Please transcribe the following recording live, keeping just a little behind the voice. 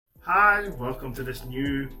Hi, welcome to this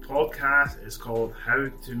new podcast. It's called How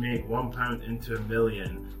to Make £1 into a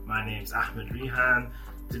Million. My name's Ahmed Rehan.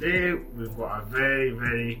 Today we've got a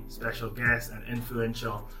very special guest and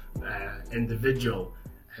influential individual.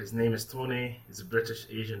 His name is Tony. He's a British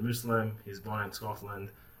Asian Muslim. He's born in Scotland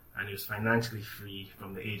and he was financially free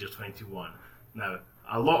from the age of 21. Now,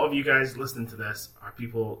 a lot of you guys listening to this are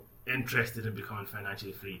people interested in becoming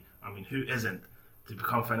financially free. I mean, who isn't? To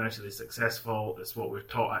become financially successful, it's what we're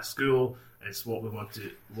taught at school, it's what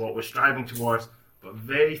we're striving towards, but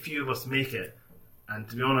very few of us make it. And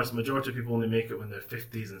to be honest, majority of people only make it when they're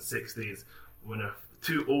 50s and 60s, when they're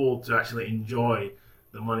too old to actually enjoy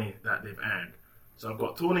the money that they've earned. So I've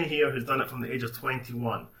got Tony here who's done it from the age of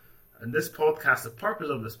 21. And this podcast, the purpose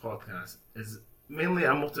of this podcast is mainly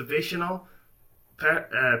a motivational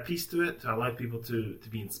piece to it, to allow people to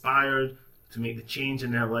be inspired, to make the change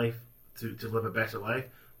in their life, to live a better life,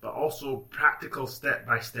 but also practical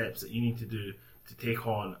step-by-steps that you need to do to take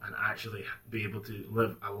on and actually be able to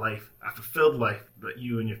live a fulfilled life that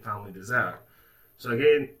you and your family deserve. So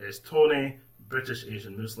again, it's Tony, British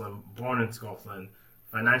Asian Muslim, born in Scotland,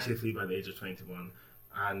 financially free by the age of 21.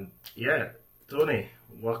 And yeah, Tony,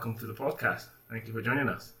 welcome to the podcast. Thank you for joining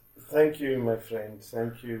us. Thank you, my friend.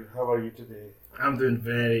 Thank you. How are you today? I'm doing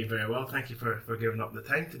very well. Thank you for giving up the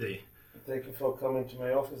time today. Thank you for coming to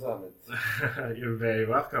my office, Ahmed. You're very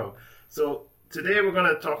welcome. So today we're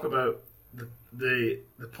going to talk about the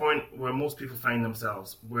point where most people find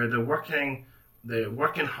themselves, where they're working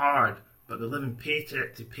hard, but they're living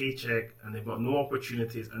paycheck to paycheck, and they've got no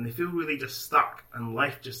opportunities, and they feel really just stuck, and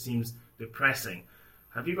life just seems depressing.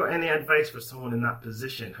 Have you got any advice for someone in that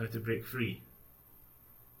position, how to break free?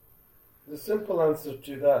 The simple answer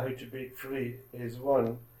to that, how to break free, is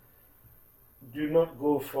one, do not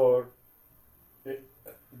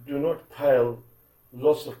pile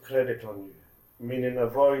lots of credit on you, meaning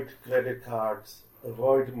avoid credit cards,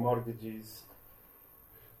 avoid mortgages,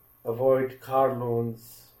 avoid car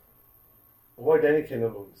loans, avoid any kind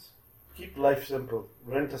of loans. Keep life simple.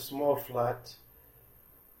 Rent a small flat,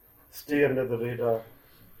 stay under the radar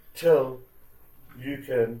till you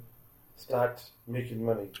can start making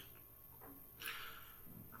money.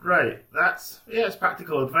 Right, it's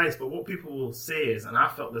practical advice, but what people will say is, and I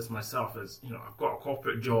felt this myself, is, I've got a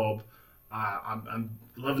corporate job, I'm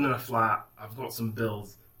living in a flat, I've got some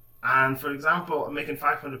bills, and for example, I'm making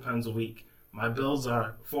 £500 a week, my bills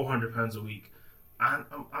are £400 a week, and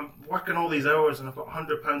I'm working all these hours and I've got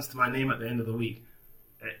 £100 to my name at the end of the week.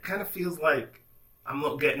 It kind of feels like I'm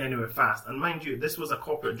not getting anywhere fast, and mind you, this was a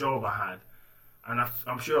corporate job I had. And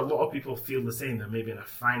I'm sure a lot of people feel the same. They're maybe in a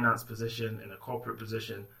finance position, in a corporate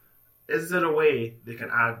position. Is there a way they can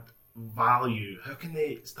add value? How can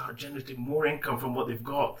they start generating more income from what they've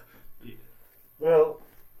got? Well,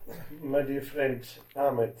 my dear friend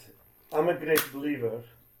Ahmed, I'm a great believer.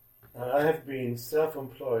 I have been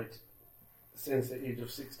self-employed since the age of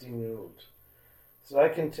 16-year-old. So I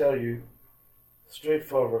can tell you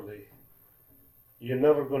straightforwardly, you're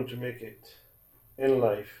never going to make it in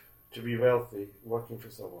life to be wealthy working for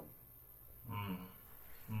someone.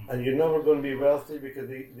 And you're never going to be wealthy because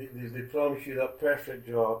they promise you that perfect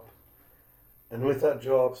job, and with that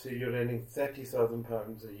job, say you're earning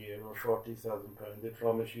 £30,000 a year or £40,000, they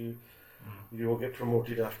promise you you will get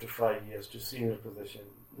promoted after 5 years to senior position.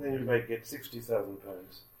 Then you might get £60,000.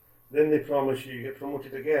 Then they promise you get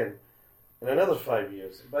promoted again in another 5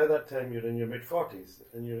 years. By that time you're in your mid-40s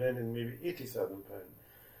and you're earning maybe £80,000.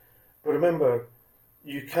 But remember,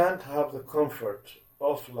 you can't have the comfort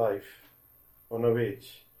of life on a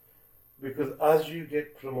wage, because as you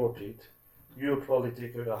get promoted, you'll probably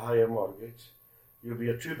take out a higher mortgage. You'll be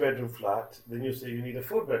a 2-bedroom flat, then you say you need a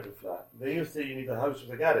 4-bedroom flat, then you say you need a house with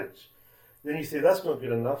a garage, then you say that's not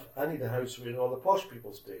good enough, I need a house where all the posh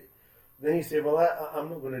people stay. Then you say, well, I'm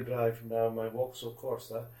not going to drive now my Vauxhall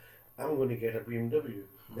Corsa, I'm going to get a BMW.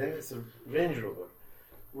 Then it's a Range Rover.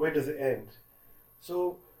 Where does it end?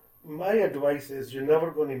 So my advice is you're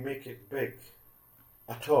never going to make it big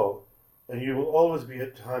at all, and you will always be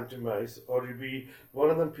hand to mouth, or you'll be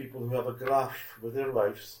one of them people who have a graph with their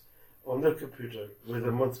lives on their computer with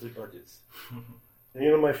their monthly budgets.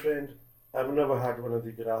 And my friend, I've never had one of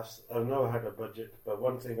the graphs, I've never had a budget, but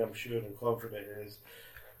one thing I'm sure and confident in is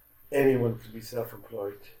anyone can be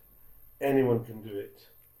self-employed, anyone can do it,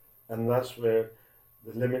 and that's where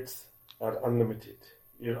the limits are unlimited.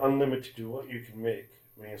 You're unlimited to what you can make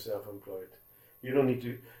when you're self-employed. You don't need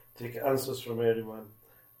to take answers from anyone.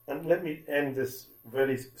 And let me end this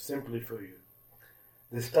very simply for you.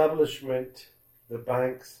 The establishment, the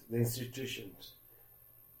banks, the institutions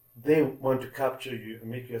they want to capture you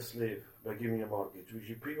and make you a slave by giving you a mortgage, which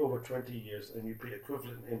you pay over 20 years and you pay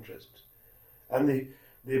equivalent interest. And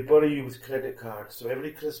they bury you with credit cards. So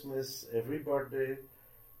every Christmas, every birthday,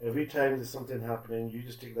 every time there's something happening, you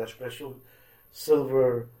just take that special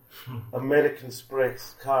silver American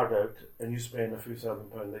Express card out and you spend a few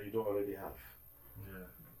 £1,000 that you don't already have.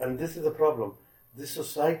 Yeah. And this is the problem. This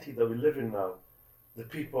society that we live in now, the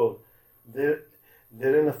people, they're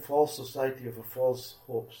in a false society of false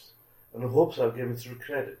hopes. And the hopes are given through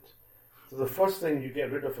credit. So the first thing you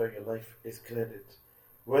get rid of out of your life is credit.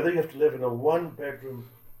 Whether you have to live in a one-bedroom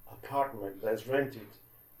apartment that is rented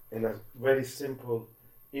in a very simple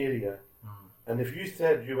area, and if you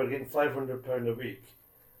said you were getting £500 a week,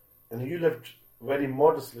 and you lived very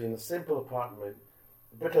modestly in a simple apartment,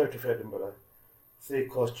 a bit out of Edinburgh, say it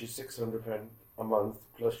cost you £600 a month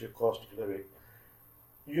plus your cost of living,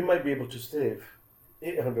 you might be able to save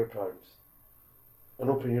 £800 and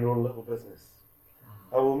open your own little business.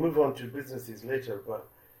 I will move on to businesses later, but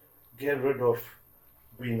get rid of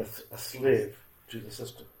being a slave to the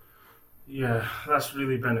system. Yeah, that's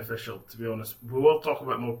really beneficial, to be honest. We will talk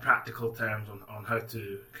about more practical terms on how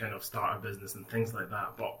to kind of start a business and things like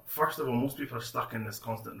that. But first of all, most people are stuck in this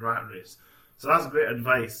constant rat race. So that's great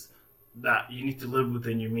advice, that you need to live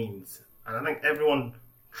within your means. And I think everyone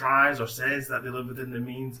tries or says that they live within their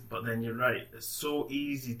means, but then you're right. It's so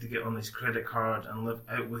easy to get on these credit cards and live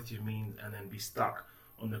out with your means and then be stuck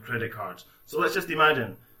on the credit cards. So let's just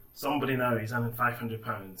imagine somebody now, he's earning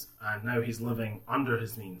 £500 and now he's living under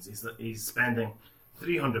his means. He's spending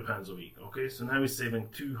 £300 a week, okay? So now he's saving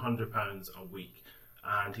 £200 a week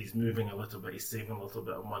and he's moving a little bit, he's saving a little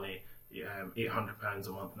bit of money, £800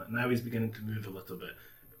 a month. Now he's beginning to move a little bit.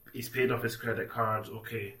 He's paid off his credit cards,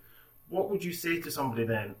 okay. What would you say to somebody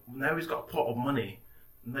then? Now he's got a pot of money,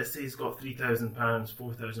 and let's say he's got £3,000,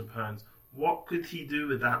 £4,000. What could he do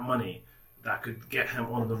with that money that could get him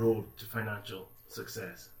on the road to financial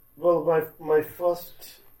success? Well, my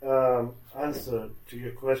first answer to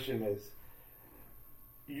your question is,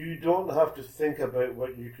 you don't have to think about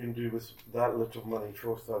what you can do with that little money,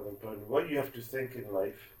 £4,000. What you have to think in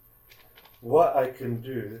life, what I can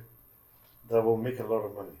do that will make a lot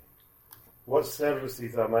of money. What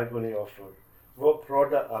services am I going to offer? What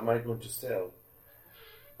product am I going to sell?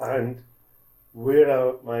 And where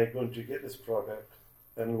am I going to get this product?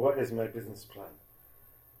 And what is my business plan?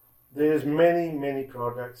 There's many, many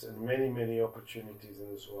products and many, many opportunities in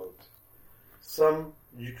this world. Some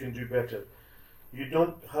you can do better. You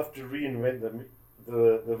don't have to reinvent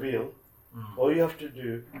the wheel. All you have to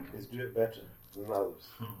do is do it better than others.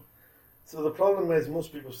 So the problem is,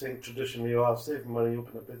 most people think traditionally, I'll save money,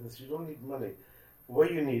 open a business. You don't need money.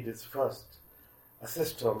 What you need is first a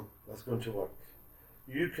system that's going to work.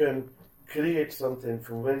 You can create something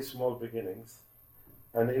from very small beginnings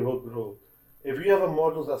and it will grow. If you have a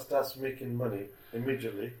model that starts making money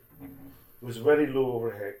immediately with very low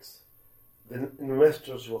overheads, then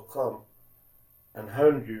investors will come and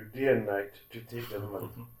hound you day and night to take their money.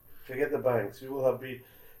 Forget the banks.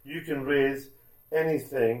 You can raise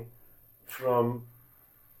anything from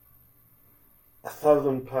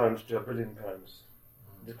 £1,000 to £1 billion.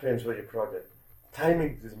 Depends what your product.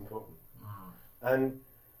 Timing is important.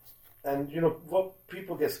 And you know what,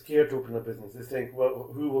 people get scared to open a business. They think, well,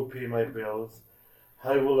 who will pay my bills?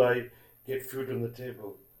 How will I get food on the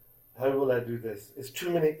table? How will I do this? It's too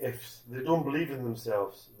many ifs. They don't believe in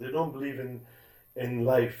themselves. They don't believe in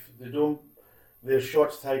life. They're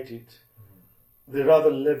short-sighted. They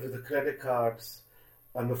rather live with the credit cards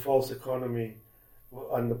and the false economy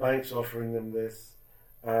and the banks offering them this.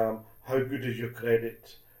 How good is your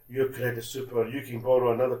credit? Your credit super. You can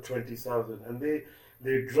borrow another 20,000, and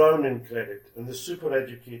they drown in credit, and they're super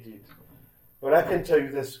educated. But I can tell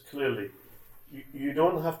you this clearly: you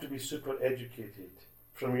don't have to be super educated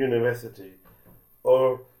from university,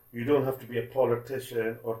 or you don't have to be a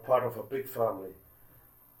politician or part of a big family.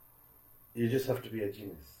 You just have to be a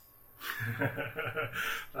genius.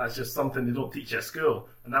 That's just something they don't teach at school.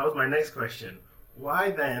 And that was my next question.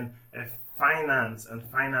 Why then, if finance and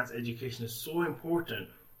finance education is so important,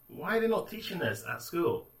 why are they not teaching this at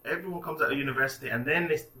school? Everyone comes out of university and then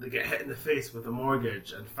they get hit in the face with a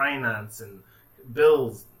mortgage and finance and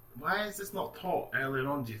bills. Why is this not taught earlier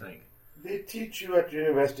on, do you think? They teach you at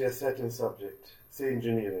university a certain subject, say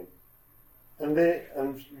engineering.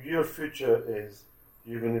 And your future is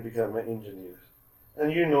you're going to become an engineer.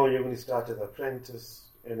 And you know you're going to start as an apprentice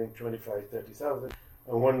earning 25,000, 30,000,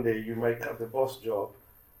 and one day you might have the boss job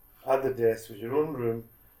at the desk with your own room.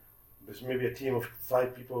 There's maybe a team of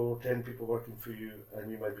 5 people, 10 people working for you, and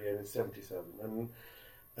you might be earning 70,000.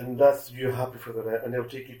 and that's you're happy for the rent, and it'll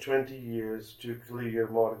take you 20 years to clear your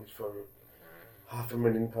mortgage for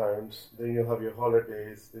 £500,000. Then you'll have your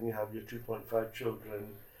holidays, then you have your 2.5 children,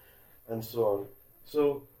 and so on.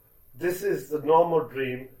 So this is the normal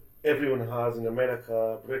dream everyone has in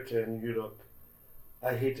America, Britain, Europe.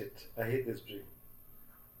 I hate it. I hate this dream.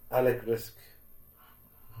 I like risk.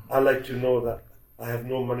 I like to know that I have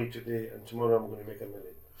no money today and tomorrow I'm going to make $1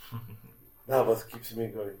 million. That what keeps me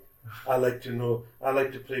going. I like to know, I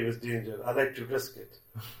like to play with danger. I like to risk it.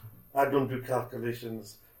 I don't do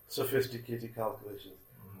calculations, sophisticated calculations.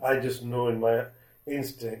 I just know in my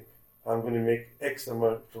instinct I'm going to make X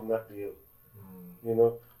amount from that deal. You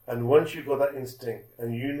know? And once you got that instinct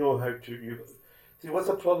and you know how to... See, what's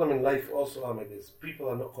the problem in life also, Ahmed, is people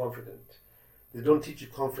are not confident. They don't teach you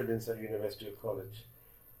confidence at university or college.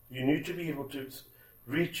 You need to be able to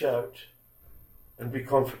reach out and be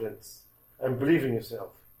confident and believe in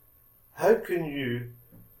yourself. How can you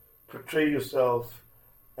portray yourself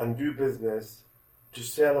and do business to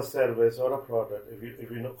sell a service or a product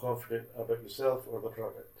if you're not confident about yourself or the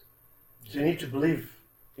product? So you need to believe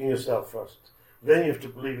in yourself first. Then you have to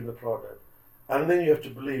believe in the product. And then you have to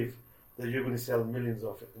believe that you're going to sell millions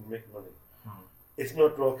of it and make money. It's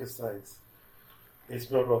not rocket science.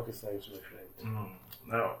 It's not rocket science, my friend.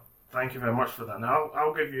 No, thank you very much for that. Now,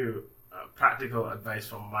 I'll give you practical advice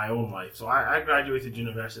from my own life. So I graduated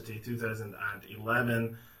university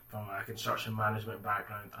 2011 from a construction management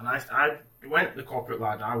background. And I went the corporate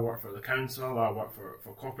ladder. I worked for the council. I worked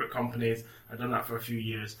for corporate companies. I'd done that for a few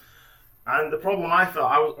years. And the problem I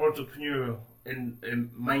felt, I was entrepreneurial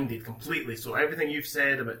in minded completely. So everything you've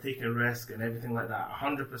said about taking risk and everything like that,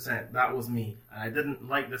 100%, that was me. And I didn't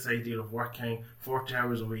like this idea of working 40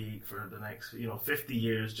 hours a week for the next, 50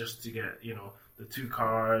 years just to get, the 2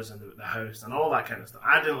 cars and the house and all that kind of stuff.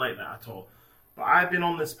 I didn't like that at all. But I've been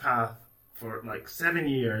on this path for like 7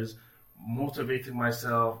 years, motivating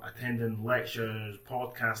myself, attending lectures,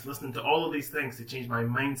 podcasts, listening to all of these things to change my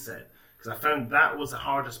mindset. Because I found that was the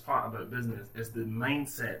hardest part about business, is the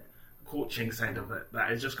mindset coaching side of it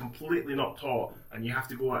that is just completely not taught, and you have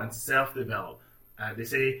to go out and self-develop. They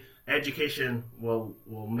say education will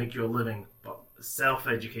make you a living, but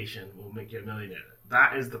self-education will make you a millionaire.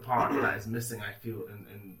 That is the part that is missing, I feel,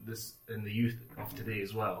 in the youth of today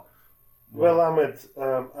as well. Well, Ahmed,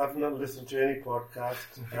 I've not listened to any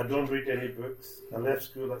podcast. I don't read any books. I left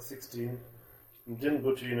school at 16 and didn't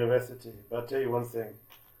go to university. But I'll tell you one thing.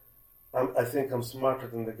 I think I'm smarter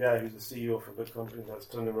than the guy who's the CEO of a big company that's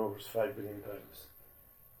turning over £5 billion.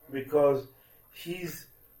 Because he's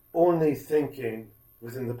only thinking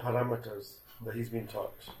within the parameters that he's been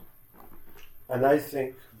taught. And I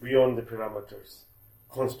think beyond the parameters,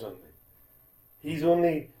 constantly. He's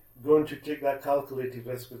only going to take that calculated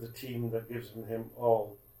risk with a team that gives him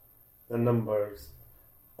all the numbers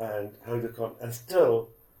and how they come. And still,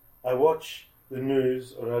 I watch the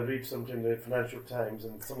news or I read something in the Financial Times,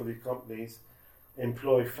 and some of the companies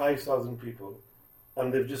employ 5,000 people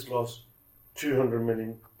and they've just lost £200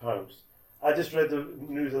 million. I just read the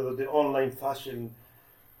news of the online fashion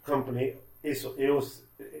company AOSAS,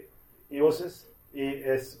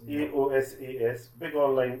 big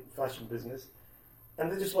online fashion business, and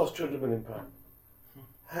they just lost £200 million.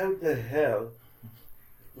 How the hell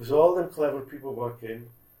was all them clever people working,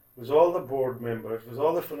 was all the board members, was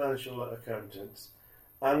all the financial accountants,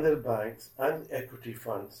 and their banks and equity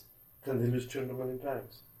funds, can they lose £200 million?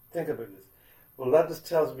 Think about this. Well, that just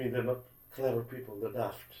tells me they're not clever people, they're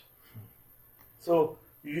daft. So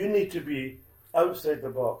you need to be outside the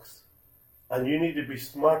box, and you need to be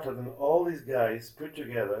smarter than all these guys put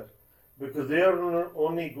together, because they are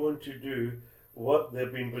only going to do what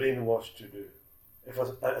they've been brainwashed to do. If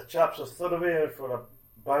a chap's a surveyor for a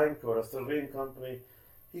bank or a surveying company,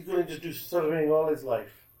 he's going to just do surveying all his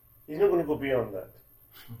life. He's not going to go beyond that.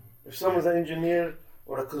 If someone's an engineer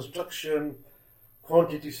or a construction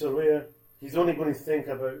quantity surveyor, he's only going to think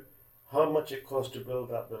about how much it costs to build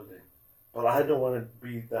that building. But I don't want to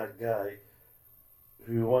be that guy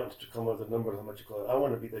who wants to come up with a number of how much it costs. I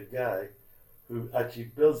want to be the guy who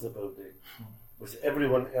actually builds the building with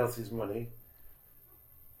everyone else's money,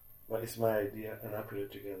 but it's my idea and I put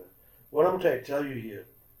it together. What I'm trying to tell you here,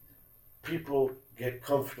 people get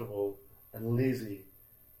comfortable and lazy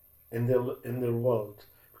in their world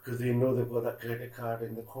because they know they've got that credit card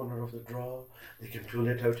in the corner of the drawer. They can pull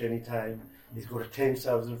it out any time. It's got a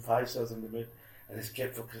 10,000, 5,000 limit, and it's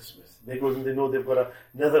kept for Christmas. They know they've got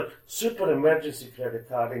another super emergency credit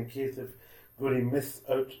card in case they're going to miss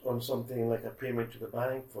out on something like a payment to the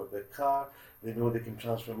bank for their car. They know they can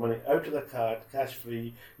transfer money out of the card, cash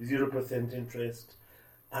free, 0% interest.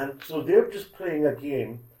 And so they're just playing a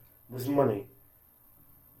game with money.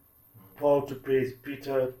 Paul to praise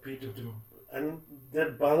Peter, Peter to, and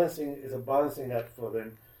they're balancing is a balancing act for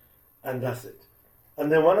them, and that's it.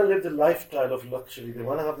 And they want to live the lifestyle of luxury. They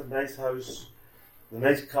want to have the nice house, the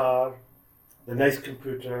nice car, the nice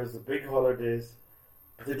computers, the big holidays,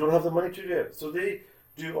 but they don't have the money to do it. So they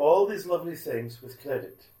do all these lovely things with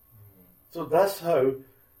credit. So that's how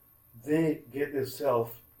they get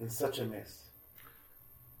themselves in such a mess.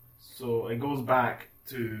 So it goes back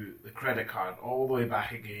to the credit card, all the way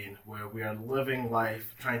back again, where we are living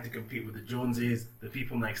life trying to compete with the Joneses, the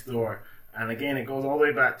people next door. And again, it goes all the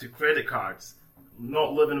way back to credit cards,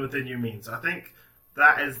 not living within your means. I think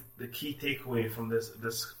that is the key takeaway from this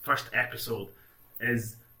first episode,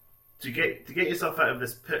 is to get yourself out of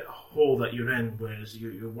this pit hole that you're in, whereas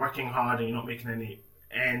you're working hard and you're not making any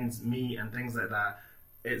ends meet and things like that.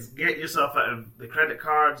 It's get yourself out of the credit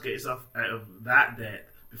cards, get yourself out of that debt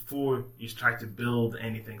before you try to build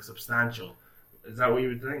anything substantial. Is that what you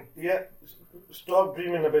would think? Yeah. Stop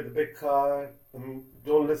dreaming about the big car, and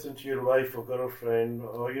don't listen to your wife or girlfriend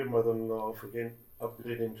or your mother-in-law for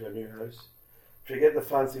upgrading to a new house. Forget the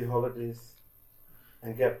fancy holidays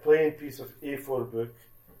and get a plain piece of A4 book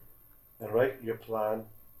and write your plan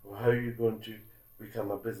of how you're going to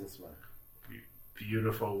become a businessman.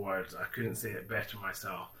 Beautiful words. I couldn't say it better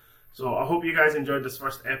myself. So I hope you guys enjoyed this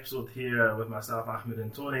first episode here with myself, Ahmed,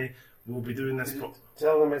 and Tony. We'll be doing this.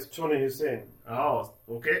 Tell them it's Tony Hussain. Oh,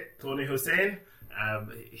 okay. Tony Hussain.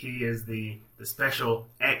 He is the special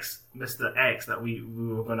Mr. X that we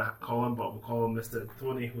were going to call him, but we'll call him Mr.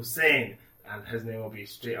 Tony Hussain, and his name will be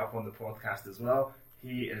straight up on the podcast as well.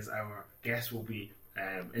 He is our guest. We'll be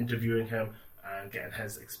interviewing him and getting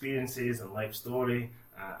his experiences and life story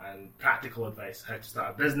and practical advice, how to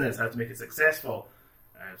start a business, how to make it successful.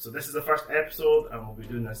 So this is the first episode, and we'll be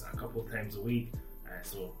doing this a couple of times a week.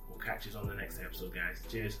 So we'll catch you on the next episode, guys.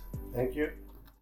 Cheers. Thank you.